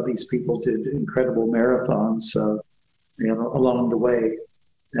think about these people did incredible marathons, along the way.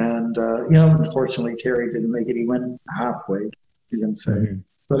 And, unfortunately, Terry didn't make it. He went halfway, you can say.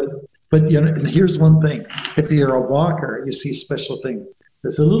 But and here's one thing. If you're a walker, you see special thing.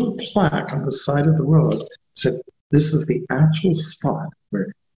 There's a little plaque on the side of the road that said, "This is the actual spot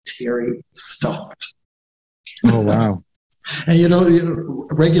where Terry stopped." Oh, wow. And,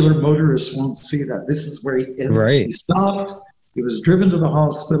 regular motorists won't see that. This is where he stopped. He was driven to the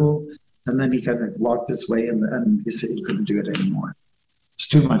hospital, and then he kind of walked his way, and he said he couldn't do it anymore. It's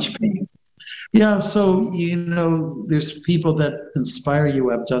too much pain. Yeah, so, there's people that inspire you,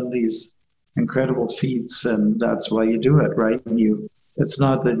 have done these incredible feats, and that's why you do it, right? And it's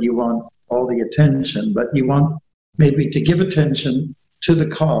not that you want all the attention, but you want maybe to give attention to the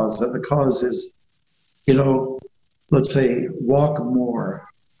cause, and the cause is, let's say, walk more.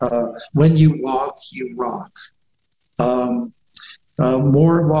 When you walk, you rock.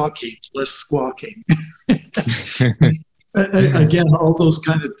 More walking, less squawking. Again, all those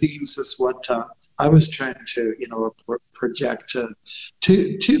kind of themes is what I was trying to, project to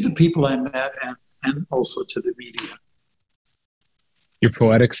the people I met and also to the media. Your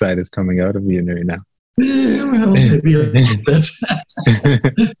poetic side is coming out of you right now. Well, maybe a little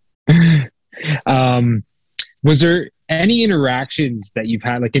bit. Was there any interactions that you've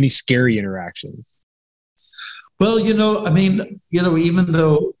had, like any scary interactions? Well, even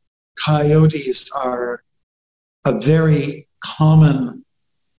though coyotes are a very common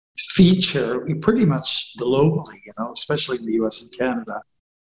feature, pretty much globally, especially in the US and Canada,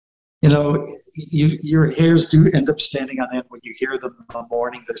 your hairs do end up standing on end when you hear them in the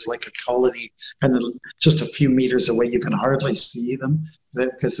morning. There's like a colony, and then just a few meters away, you can hardly see them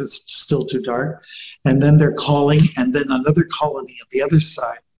because it's still too dark. And then they're calling, and then another colony on the other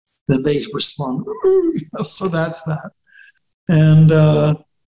side, then they respond. So that's that. And,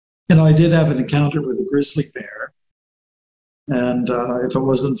 I did have an encounter with a grizzly bear. And if it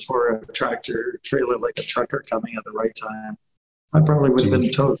wasn't for a tractor trailer, like a trucker coming at the right time, I probably would have been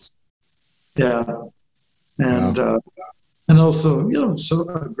toast. Yeah. And and also, so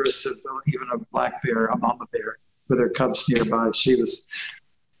aggressive, even a black bear, a mama bear with her cubs nearby. She was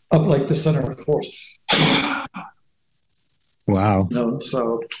up like the center of force. Wow.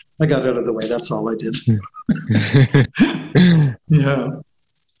 So I got out of the way. That's all I did. Yeah.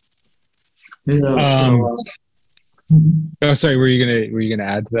 Oh, sorry. Were you gonna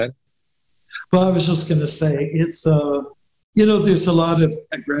add to that? Well, I was just gonna say it's there's a lot of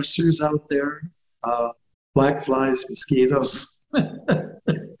aggressors out there, black flies, mosquitoes,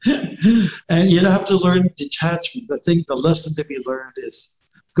 and you have to learn detachment. The lesson to be learned is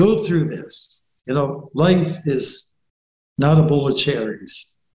go through this. Life is not a bowl of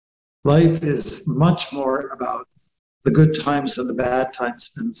cherries. Life is much more about the good times and the bad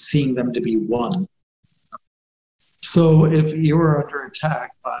times and seeing them to be one. So if you are under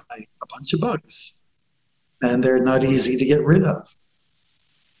attack by a bunch of bugs and they're not easy to get rid of,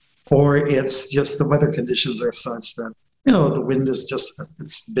 or it's just the weather conditions are such that, the wind is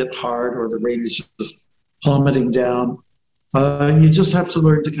it's a bit hard, or the rain is just plummeting down, you just have to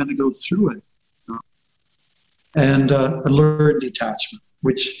learn to kind of go through it and learn detachment,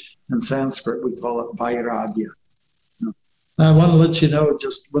 which in Sanskrit we call it vairagya. Now, I want to let you know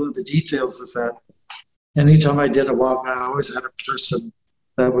just one of the details is that anytime I did a walk, I always had a person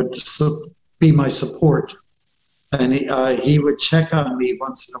that would be my support. And he would check on me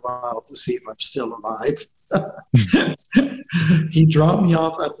once in a while to see if I'm still alive. He dropped me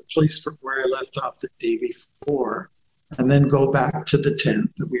off at the place where I left off the day before, and then go back to the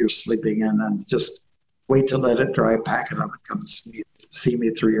tent that we were sleeping in and just wait to let it dry, pack it up, and come see me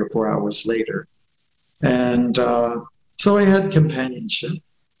 3 or 4 hours later. And so I had companionship,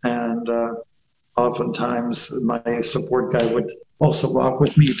 and oftentimes my support guy would also walk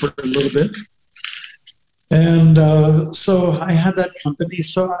with me for a little bit. And so I had that company.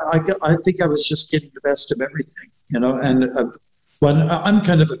 So I think I was just getting the best of everything, and when I'm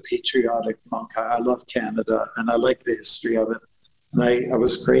kind of a patriotic monk. I love Canada and I like the history of it. And I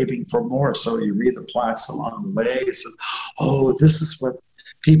was craving for more. So you read the plaques along the way. So, this is what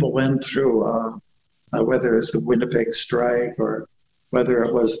people went through, whether it's the Winnipeg strike or whether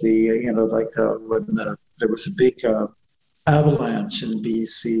it was when there was a big avalanche in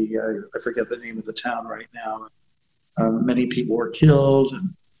BC. I forget the name of the town right now. Many people were killed.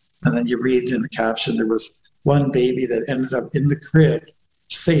 And then you read in the caption, there was one baby that ended up in the crib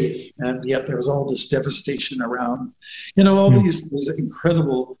safe, and yet there was all this devastation around. All these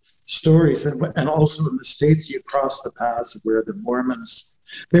incredible stories. And also in the States, you cross the paths where the Mormons,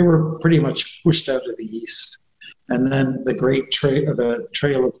 they were pretty much pushed out of the East. And then the great the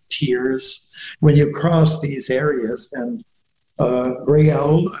Trail of Tears, when you cross these areas. And Gray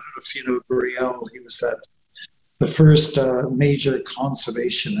Owl, I don't know if you know Gray Owl, he was the first major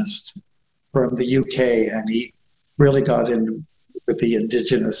conservationist from the UK, and he really got in with the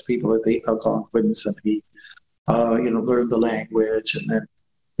indigenous people at the Algonquins, and he learned the language, and then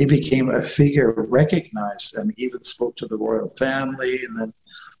he became a figure recognized, and he even spoke to the royal family. And then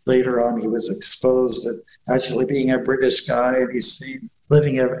later on he was exposed at actually being a British guy, and he's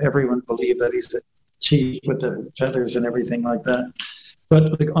letting everyone believe that he's the chief with the feathers and everything like that. But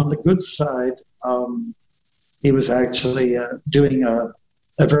on the good side, he was actually doing a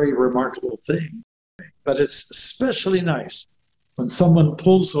very remarkable thing. But it's especially nice when someone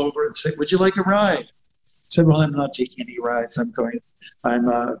pulls over and say, "Would you like a ride?" I said, "Well, I'm not taking any rides. I'm going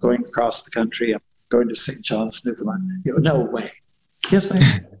across the country. I'm going to St. John's, Newfoundland." "No way." "Yes, I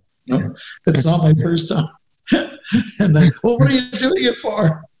am." "No, it's not my first time." And then, "Well, what are you doing it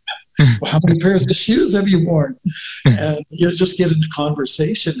for?" "Well, how many pairs of shoes have you worn?" And you just get into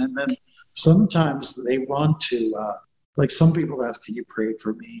conversation. And then sometimes they want to, like some people ask, "Can you pray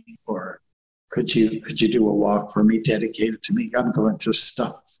for me?" Or could you do a walk for me, dedicated to me? I'm going through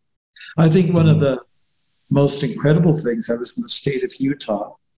stuff. I think one of the most incredible things, I was in the state of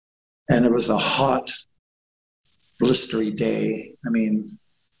Utah, and it was a hot, blistery day. I mean,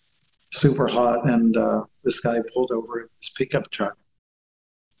 super hot. And this guy pulled over in his pickup truck.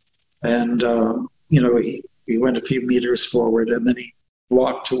 And, he went a few meters forward, and then he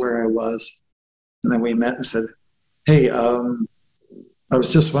walked to where I was. And then we met and said, "Hey, I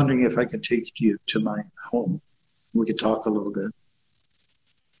was just wondering if I could take you to my home. We could talk a little bit."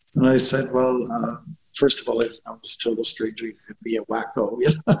 And I said, "Well, first of all, I was a total stranger. You could be a wacko."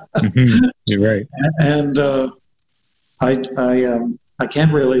 You're right. And I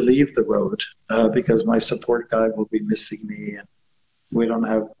can't really leave the road because my support guy will be missing me, and we don't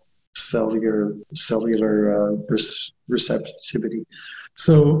have cellular receptivity.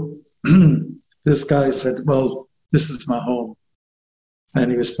 So this guy said, "Well, this is my home." And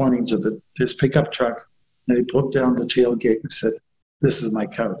he was pointing to his pickup truck, and he pulled down the tailgate and said, "This is my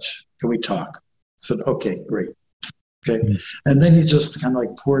couch. Can we talk?" I said, "Okay, great." Okay. And then he just kind of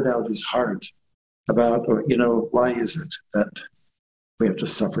like poured out his heart about, why is it that we have to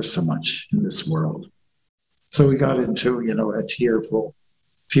suffer so much in this world? So we got into, a tearful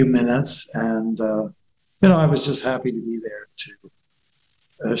few minutes, and, I was just happy to be there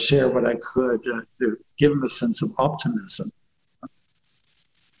to share what I could, to give him a sense of optimism.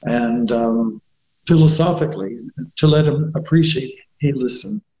 And philosophically, to let him appreciate, hey,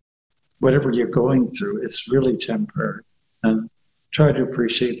 listen, whatever you're going through, it's really temporary. And try to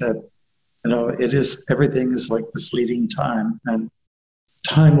appreciate that Everything is like the fleeting time, and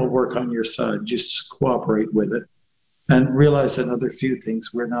time will work on your side. Just cooperate with it and realize another few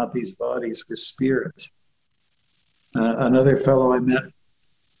things. We're not these bodies, we're spirits. Another fellow I met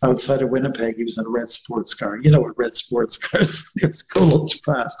outside of Winnipeg, he was in a red sports car. You know what red sports cars, it was going too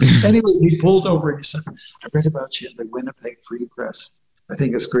fast. Anyway, he pulled over and he said, I read about you in the Winnipeg Free Press. I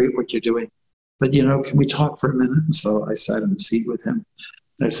think it's great what you're doing. But, can we talk for a minute? And so I sat in the seat with him.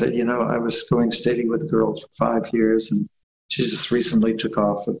 I said, I was going steady with a girl for 5 years, and she just recently took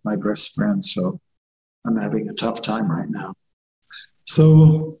off with my best friend. So I'm having a tough time right now.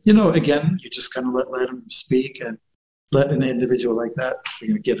 So, again, you just kind of let him speak and let an individual like that,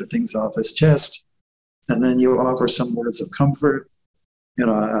 get things off his chest. And then you offer some words of comfort.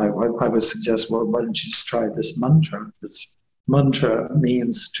 I would suggest, well, why don't you just try this mantra? This mantra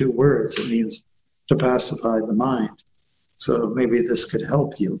means 2 words. It means to pacify the mind. So maybe this could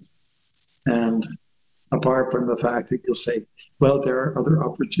help you. And apart from the fact that you'll say, well, there are other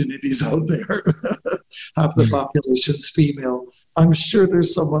opportunities out there. Half the population's female. I'm sure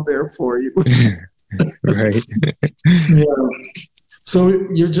there's someone there for you. Right. Yeah. So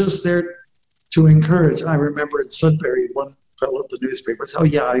you're just there to encourage. I remember in Sudbury, one fellow at the newspaper said, oh,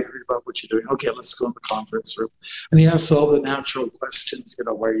 yeah, I heard about what you're doing. Okay, let's go in the conference room. And he asks all the natural questions,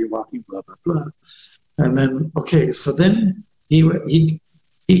 why are you walking, blah, blah, blah. And then, okay, so then he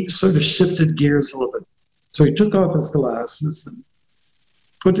sort of shifted gears a little bit. So he took off his glasses and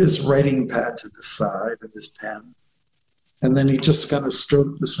put his writing pad to the side of his pen. And then he just kind of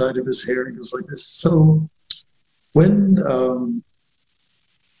stroked the side of his hair and goes like this. So when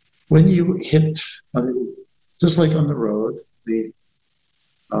you hit, just like on the road,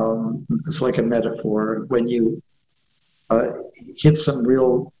 it's like a metaphor. When you hit some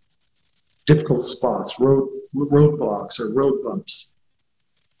real difficult spots, roadblocks or road bumps,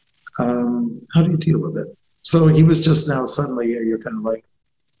 how do you deal with it? So he was just now suddenly, you're kind of like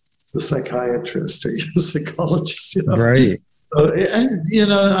the psychiatrist or your psychologist, Right.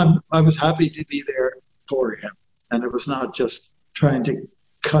 And, I was happy to be there for him. And it was not just trying to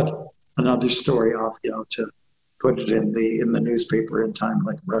cut another story off, to put it in the newspaper in time,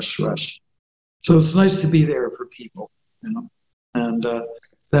 like rush. So it's nice to be there for people, and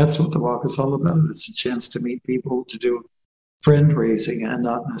that's what the walk is all about. It's a chance to meet people, to do friend raising and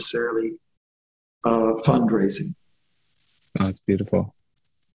not necessarily fundraising. Oh, it's beautiful.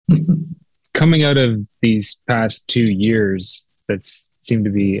 Coming out of these past 2 years, that seemed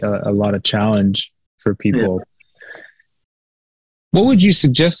to be a lot of challenge for people. Yeah. What would you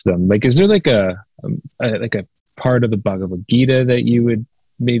suggest them? Like, is there like a part of the Bhagavad Gita that you would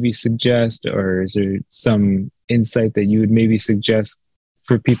maybe suggest, or is there some insight that you would maybe suggest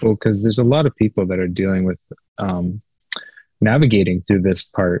for people? Because there's a lot of people that are dealing with navigating through this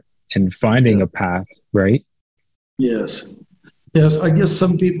part and finding a path, right? Yes. I guess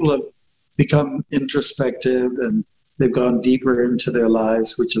some people have become introspective and they've gone deeper into their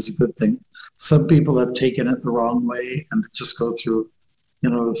lives, which is a good thing. Some people have taken it the wrong way and just go through,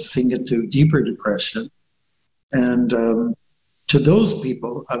 sink into deeper depression. And to those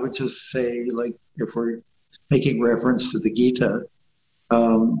people, I would just say, like, if we're making reference to the Gita,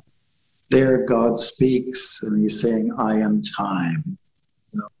 there God speaks and he's saying, I am time.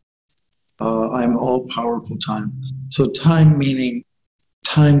 I'm all-powerful time. So time meaning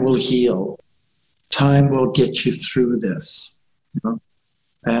time will heal. Time will get you through this.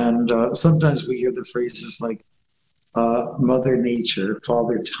 And sometimes we hear the phrases like Mother Nature,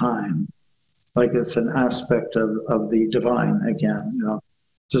 Father Time, like it's an aspect of the divine again.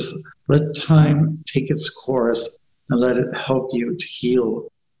 Just let time take its course and let it help you to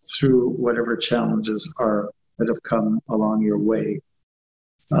heal through whatever challenges are that have come along your way.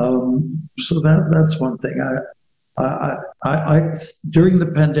 So that's one thing. I during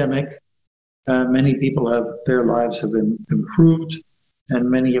the pandemic, many people their lives have been improved, and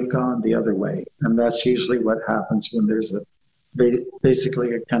many have gone the other way. And that's usually what happens when there's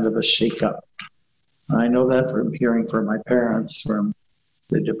basically a kind of a shake-up. I know that from hearing from my parents from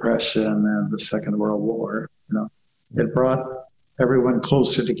the Depression and the Second World War. It brought everyone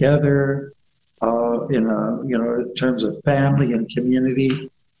closer together. In terms of family and community.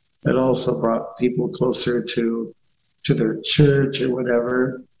 It also brought people closer to their church or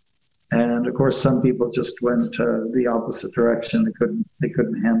whatever. And of course, some people just went the opposite direction. They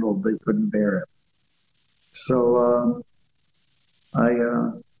couldn't handle, they couldn't bear it. So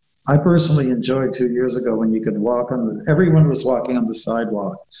I personally enjoyed 2 years ago when you could walk everyone was walking on the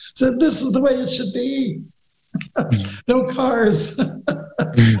sidewalk. Said, this is the way it should be. No cars.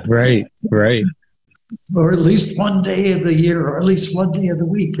 Right. or at least one day of the year, or at least one day of the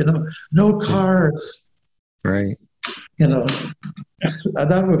week, no cars, Right.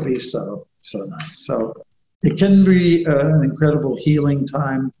 That would be so nice. So it can be an incredible healing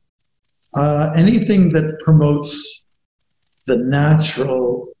time. Anything that promotes the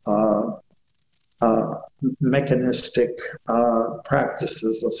natural mechanistic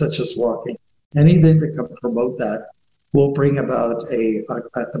practices, such as walking, anything that can promote that will bring about a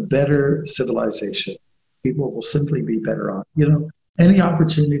better civilization. People will simply be better off. Any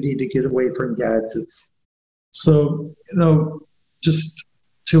opportunity to get away from gadgets. So, just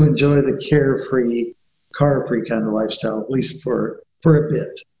to enjoy the carefree, car-free kind of lifestyle, at least for a bit.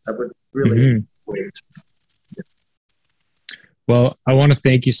 I would really wait. Well, I want to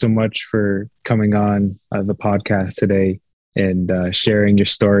thank you so much for coming on the podcast today and sharing your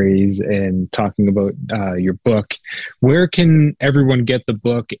stories and talking about your book. Where can everyone get the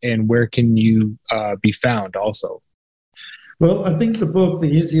book, and where can you be found also? Well, I think the book, the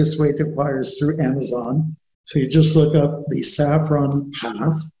easiest way to acquire is through Amazon. So you just look up the Saffron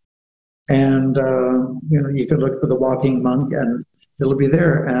Path, and you can look for the Walking Monk, and it'll be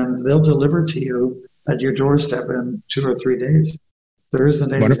there, and they'll deliver to you at your doorstep in 2 or 3 days. There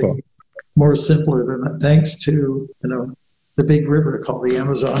isn't anything more simpler than that, thanks to the big river called the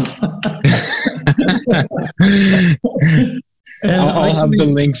Amazon. I'll have the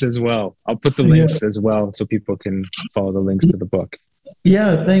links as well. I'll put the links as well so people can follow the links to the book.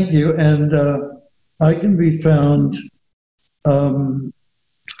 Yeah, thank you. And I can be found. What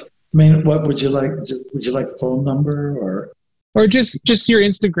would you like? Would you like a phone number or just your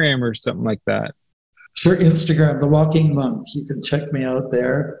Instagram or something like that? Sure, Instagram, The Walking Monk. You can check me out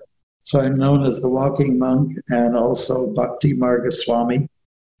there. So I'm known as The Walking Monk, and also Bhaktimarga Swami,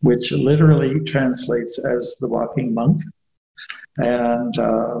 which literally translates as The Walking Monk. And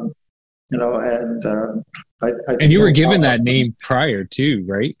I and you were given that name prior too,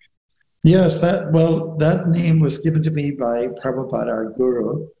 right? Yes, that name was given to me by Prabhupada, our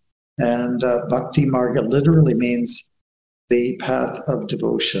guru. And Bhakti Marga literally means the path of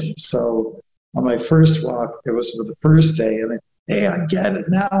devotion. So on my first walk, it was for the first day, and hey, I get it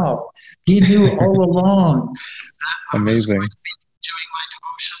now. He knew all along. Amazing. I was doing my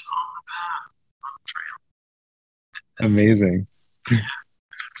devotion on the path, on the trail. Amazing.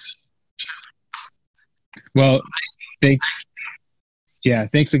 Well,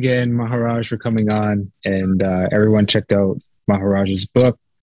 thanks again, Maharaj, for coming on, and everyone checked out Maharaj's book,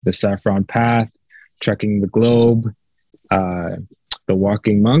 The Saffron Path, Trekking the Globe, The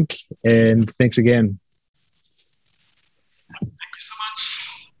Walking Monk, and thanks again. Thank you so much.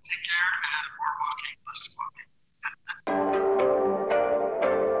 Take care, and more walking, less walking.